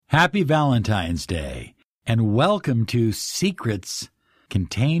Happy Valentine's Day, and welcome to Secrets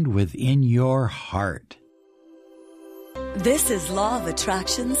Contained Within Your Heart. This is Law of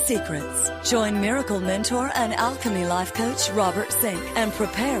Attraction Secrets. Join Miracle Mentor and Alchemy Life Coach Robert Zink and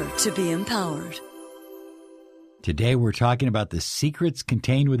prepare to be empowered. Today we're talking about the secrets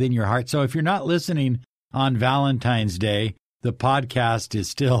contained within your heart. So if you're not listening on Valentine's Day, the podcast is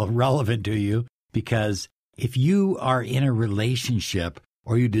still relevant to you, because if you are in a relationship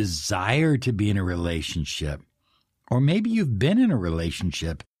or you desire to be in a relationship, or maybe you've been in a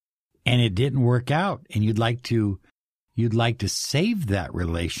relationship and it didn't work out and you'd like to save that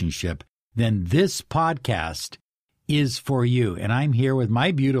relationship, then this podcast is for you. And I'm here with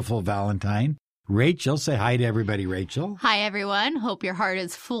my beautiful Valentine, Rachel. Say hi to everybody, Rachel. Hi, everyone. Hope your heart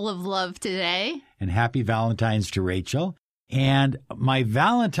is full of love today. And happy Valentine's to Rachel. And my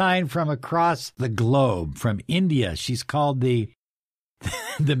Valentine from across the globe, from India, she's called the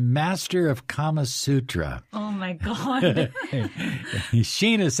master of Kama Sutra. Oh, my God.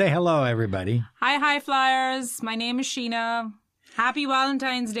 Sheena, say hello, everybody. Hi, high flyers. My name is Sheena. Happy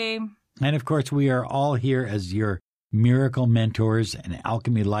Valentine's Day. And, of course, we are all here as your miracle mentors and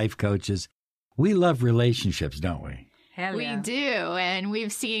alchemy life coaches. We love relationships, don't we? Hell yeah. We do. And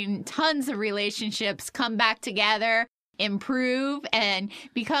we've seen tons of relationships come back together, improve, and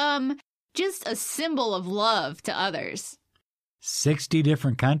become just a symbol of love to others. 60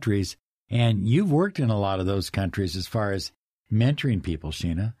 different countries, and you've worked in a lot of those countries as far as mentoring people,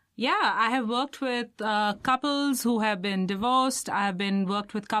 Sheena. Yeah, I have worked with couples who have been divorced. I have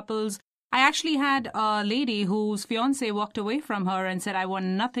worked with couples. I actually had a lady whose fiancé walked away from her and said, I want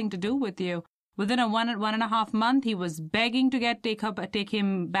nothing to do with you. Within a one and a half month, he was begging to take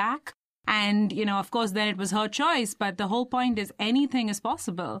him back. And, of course, then it was her choice. But the whole point is anything is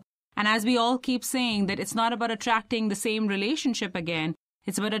possible. And as we all keep saying, that it's not about attracting the same relationship again.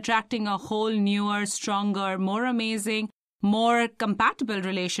 It's about attracting a whole newer, stronger, more amazing, more compatible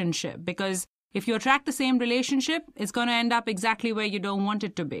relationship. Because if you attract the same relationship, it's going to end up exactly where you don't want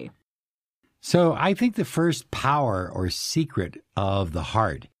it to be. So I think the first power or secret of the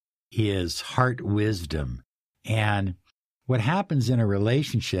heart is heart wisdom. And what happens in a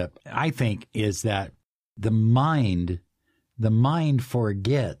relationship, I think, is that the mind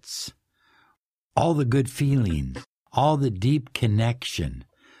forgets all the good feelings, all the deep connection,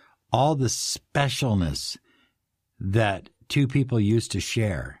 all the specialness that two people used to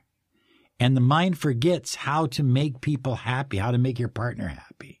share. And the mind forgets how to make people happy, how to make your partner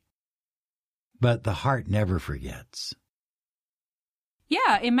happy. But the heart never forgets.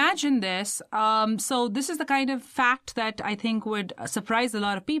 Yeah, imagine this. So this is the kind of fact that I think would surprise a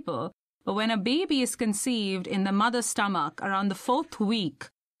lot of people. But when a baby is conceived in the mother's stomach around the 4th week,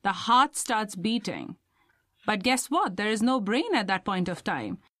 the heart starts beating. But guess what? There is no brain at that point of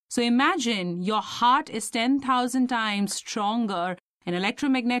time. So imagine your heart is 10,000 times stronger in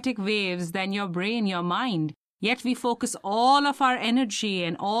electromagnetic waves than your brain, your mind. Yet we focus all of our energy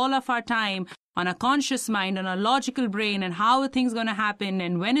and all of our time on a conscious mind, on a logical brain, and how are things going to happen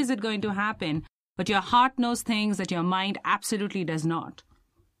and when is it going to happen. But your heart knows things that your mind absolutely does not.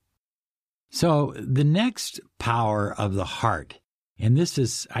 So the next power of the heart, and I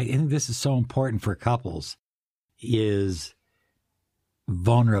think this is so important for couples, is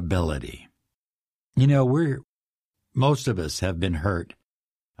vulnerability. Most of us have been hurt,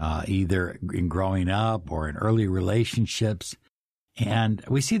 either in growing up or in early relationships. And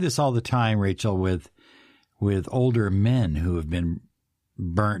we see this all the time, Rachel, with older men who have been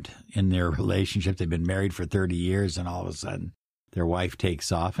burnt in their relationship. They've been married for 30 years and all of a sudden their wife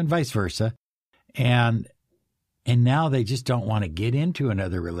takes off, and vice versa. And now they just don't want to get into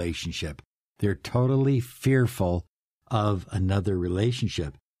another relationship. They're totally fearful of another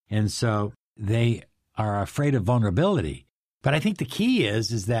relationship. And so they are afraid of vulnerability. But I think the key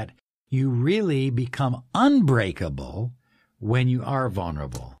is that you really become unbreakable when you are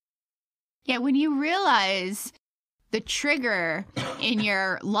vulnerable. Yeah, when you realize the trigger in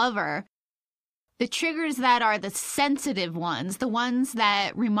your lover, the triggers that are the sensitive ones, the ones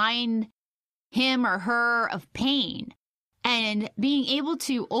that remind him or her of pain, and being able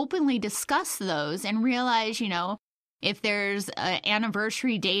to openly discuss those and realize, if there's an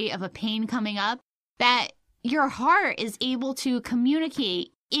anniversary date of a pain coming up, that your heart is able to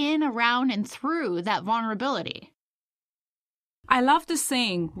communicate in, around, and through that vulnerability. I love the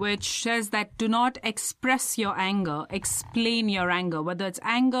saying which says that do not express your anger, explain your anger. Whether it's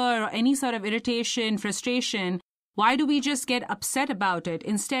anger or any sort of irritation, frustration, why do we just get upset about it?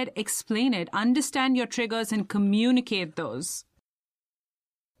 Instead, explain it, understand your triggers, and communicate those.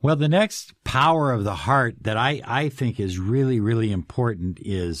 Well, the next power of the heart that I think is really, really important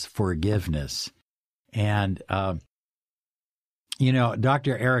is forgiveness. And,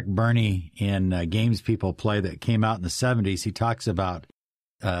 Dr. Eric Burney in Games People Play that came out in the 70s, he talks about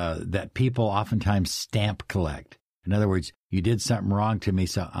that people oftentimes stamp collect. In other words, you did something wrong to me,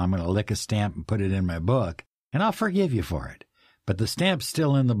 so I'm going to lick a stamp and put it in my book, and I'll forgive you for it. But the stamp's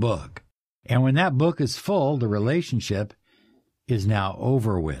still in the book. And when that book is full, the relationship is now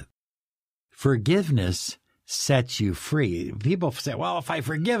over with. Forgiveness sets you free. People say, well, if I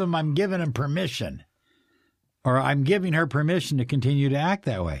forgive him, I'm giving him permission. Or I'm giving her permission to continue to act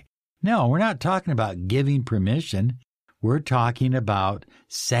that way. No, we're not talking about giving permission. We're talking about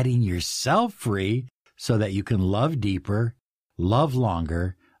setting yourself free so that you can love deeper, love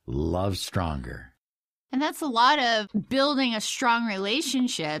longer, love stronger. And that's a lot of building a strong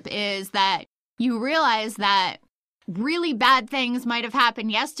relationship, is that you realize that really bad things might have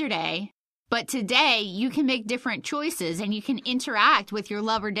happened yesterday, but today you can make different choices and you can interact with your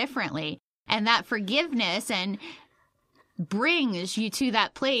lover differently. And that forgiveness and brings you to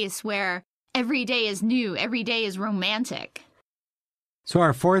that place where every day is new, every day is romantic. So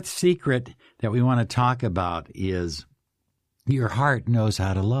our fourth secret that we want to talk about is your heart knows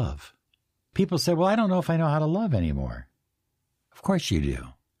how to love. People say, well, I don't know if I know how to love anymore. Of course you do.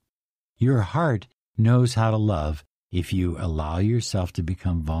 Your heart knows how to love if you allow yourself to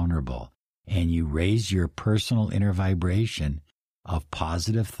become vulnerable and you raise your personal inner vibration of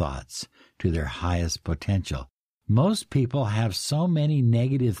positive thoughts to their highest potential. Most people have so many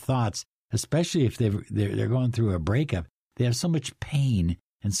negative thoughts, especially if they're going through a breakup. They have so much pain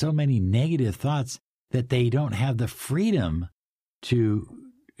and so many negative thoughts that they don't have the freedom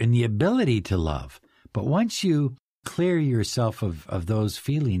and the ability to love. But once you clear yourself of those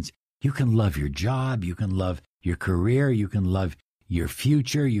feelings, you can love your job, you can love your career, you can love your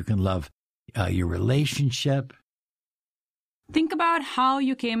future, you can love your relationship. Think about how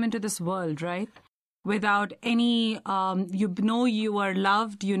you came into this world, right? Without any, you were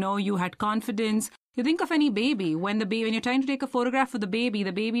loved, you had confidence. You think of any baby. When you're trying to take a photograph of the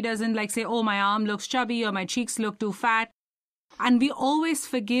baby doesn't say, oh, my arm looks chubby or my cheeks look too fat. And we always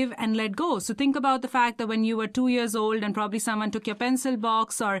forgive and let go. So think about the fact that when you were 2 years old and probably someone took your pencil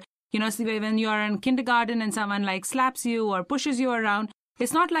box, or, when you are in kindergarten and someone slaps you or pushes you around,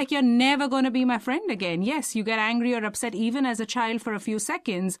 it's not like you're never going to be my friend again. Yes, you get angry or upset even as a child for a few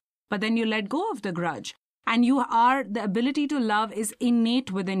seconds, but then you let go of the grudge. And the ability to love is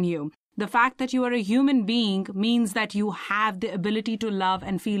innate within you. The fact that you are a human being means that you have the ability to love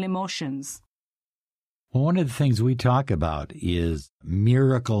and feel emotions. Well, one of the things we talk about is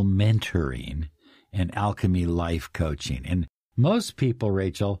miracle mentoring and alchemy life coaching. And most people,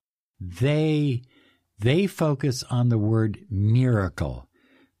 Rachel, they focus on the word miracle,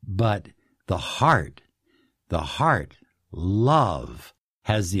 but the heart, love,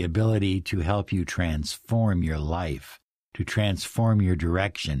 has the ability to help you transform your life, to transform your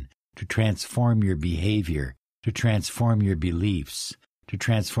direction, to transform your behavior, to transform your beliefs, to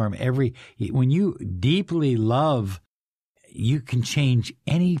transform when you deeply love, you can change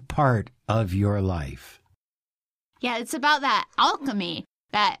any part of your life. Yeah, it's about that alchemy,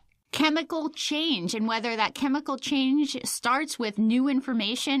 that chemical change, and whether that chemical change starts with new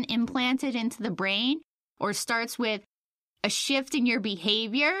information implanted into the brain or starts with a shift in your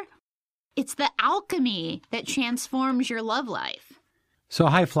behavior. It's the alchemy that transforms your love life. So,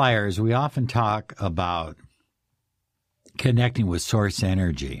 high flyers, we often talk about connecting with source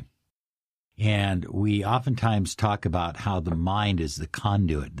energy. And we oftentimes talk about how the mind is the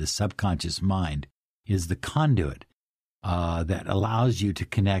conduit, the subconscious mind is the conduit that allows you to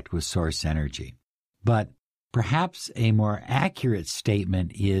connect with source energy. But perhaps a more accurate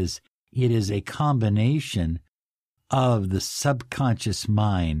statement is it is a combination of the subconscious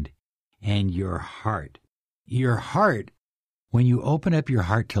mind and your heart. Your heart, when you open up your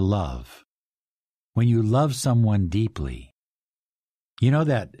heart to love, when you love someone deeply, you know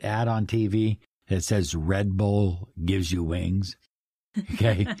that ad on TV that says Red Bull gives you wings?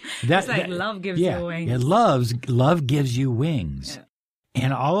 Okay. It's like love gives you wings. Yeah, love gives you wings. Yeah.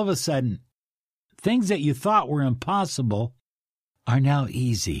 And all of a sudden, things that you thought were impossible are now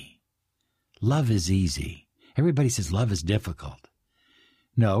easy. Love is easy. Everybody says love is difficult.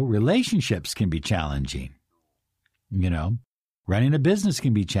 No, relationships can be challenging. Running a business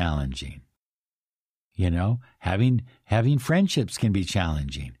can be challenging. Having friendships can be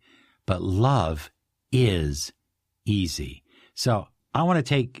challenging. But love is easy. So I want to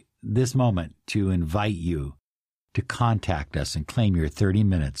take this moment to invite you to contact us and claim your 30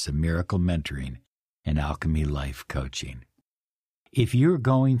 minutes of miracle mentoring and alchemy life coaching. if you're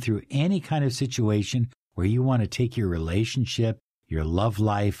going through any kind of situation where you want to take your relationship, your love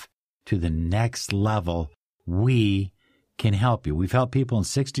life to the next level, we can help you. We've helped people in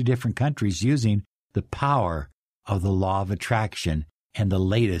 60 different countries using the power of the law of attraction and the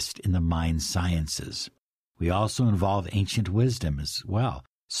latest in the mind sciences. We also involve ancient wisdom as well.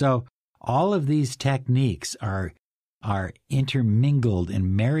 So all of these techniques are intermingled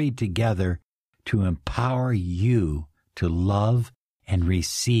and married together to empower you to love and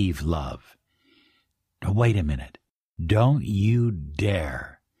receive love. Now, wait a minute. Don't you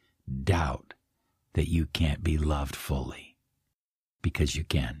dare doubt that you can't be loved fully, because you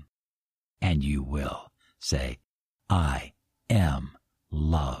can, and you will. Say, I am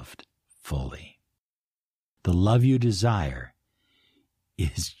loved fully. The love you desire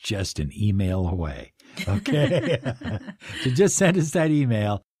is just an email away. Okay? So just send us that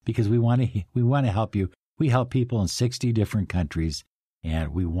email, because we want to help you. We help people in 60 different countries,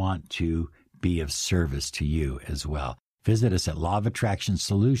 and we want to be of service to you as well. Visit us at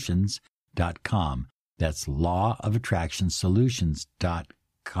lawofattractionsolutions.com. That's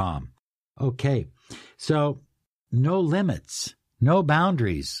lawofattractionsolutions.com. Okay, so no limits, no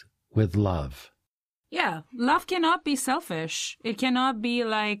boundaries with love. Yeah, love cannot be selfish. It cannot be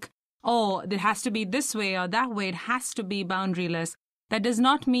like, oh, it has to be this way or that way. It has to be boundaryless. That does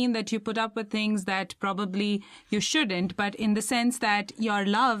not mean that you put up with things that probably you shouldn't, but in the sense that your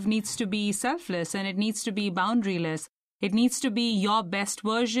love needs to be selfless and it needs to be boundaryless. It needs to be your best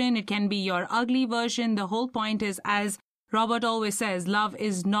version. It can be your ugly version. The whole point is, as Robert always says, love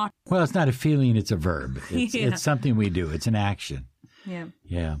is not... Well, it's not a feeling, it's a verb. It's something we do. It's an action. Yeah.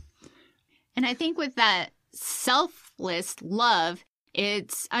 Yeah. And I think with that selfless love,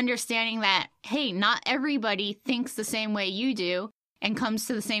 it's understanding that, hey, not everybody thinks the same way you do and comes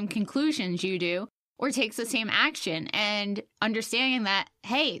to the same conclusions you do or takes the same action, and understanding that,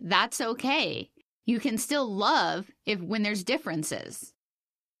 hey, that's okay. You can still love when there's differences.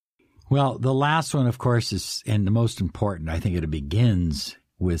 Well, the last one, of course, is, and the most important, I think it begins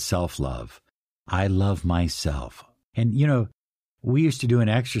with self-love. I love myself. And, we used to do an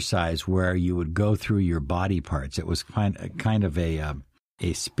exercise where you would go through your body parts. It was kind of a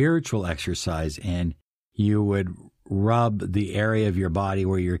spiritual exercise, and you would rub the area of your body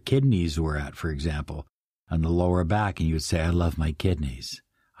where your kidneys were at, for example, on the lower back, and you would say, I love my kidneys.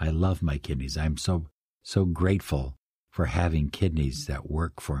 I love my kidneys. I'm so grateful for having kidneys that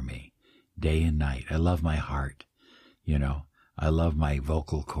work for me day and night. I love my heart. I love my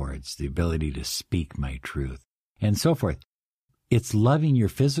vocal cords, the ability to speak my truth, and so forth. It's loving your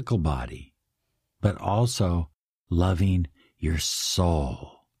physical body, but also loving your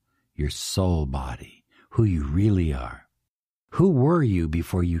soul body, who you really are. Who were you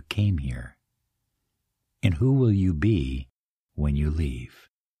before you came here? And who will you be when you leave?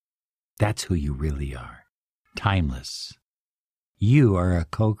 That's who you really are. Timeless. You are a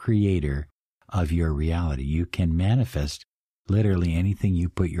co-creator of your reality. You can manifest literally anything you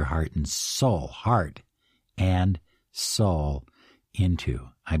put your heart and soul into.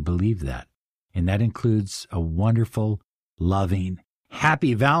 I believe that. And that includes a wonderful, loving,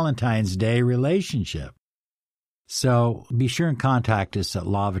 happy Valentine's Day relationship. So be sure and contact us at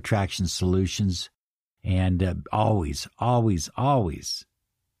Law of Attraction Solutions. And always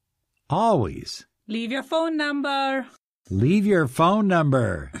leave your phone number. Leave your phone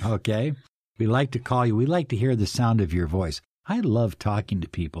number, okay? We like to call you. We like to hear the sound of your voice. I love talking to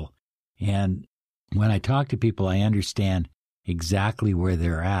people. And when I talk to people, I understand exactly where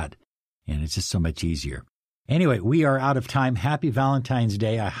they're at. And it's just so much easier. Anyway, we are out of time. Happy Valentine's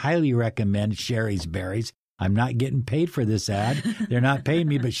Day. I highly recommend Sherry's Berries. I'm not getting paid for this ad. They're not paying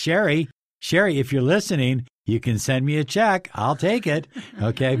me. But Sherry, if you're listening, you can send me a check. I'll take it.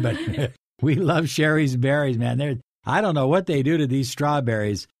 Okay, but we love Sherry's Berries, man. I don't know what they do to these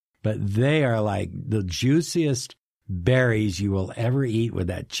strawberries, but they are like the juiciest berries you will ever eat with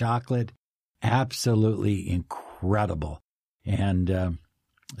that chocolate. Absolutely incredible. And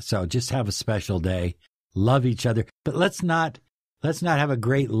so just have a special day. Love each other. But let's not have a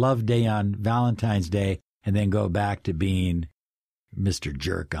great love day on Valentine's Day and then go back to being Mr.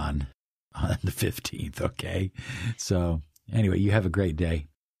 Jerk on the 15th, okay? So anyway, you have a great day.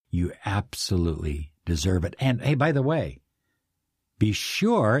 You absolutely deserve it. And hey, by the way, be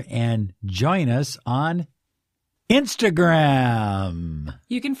sure and join us on Instagram.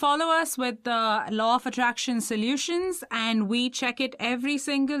 You can follow us with the Law of Attraction Solutions, and we check it every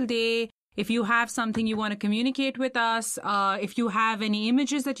single day. If you have something you want to communicate with us, if you have any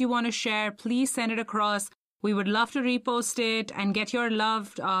images that you want to share, please send it across. We would love to repost it and get your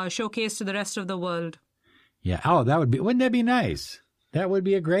love showcased to the rest of the world. Yeah. Oh, wouldn't that be nice? That would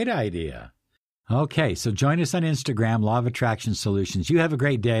be a great idea. Okay, so join us on Instagram, Law of Attraction Solutions. You have a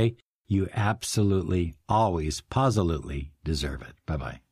great day. You absolutely, always, positively deserve it. Bye-bye.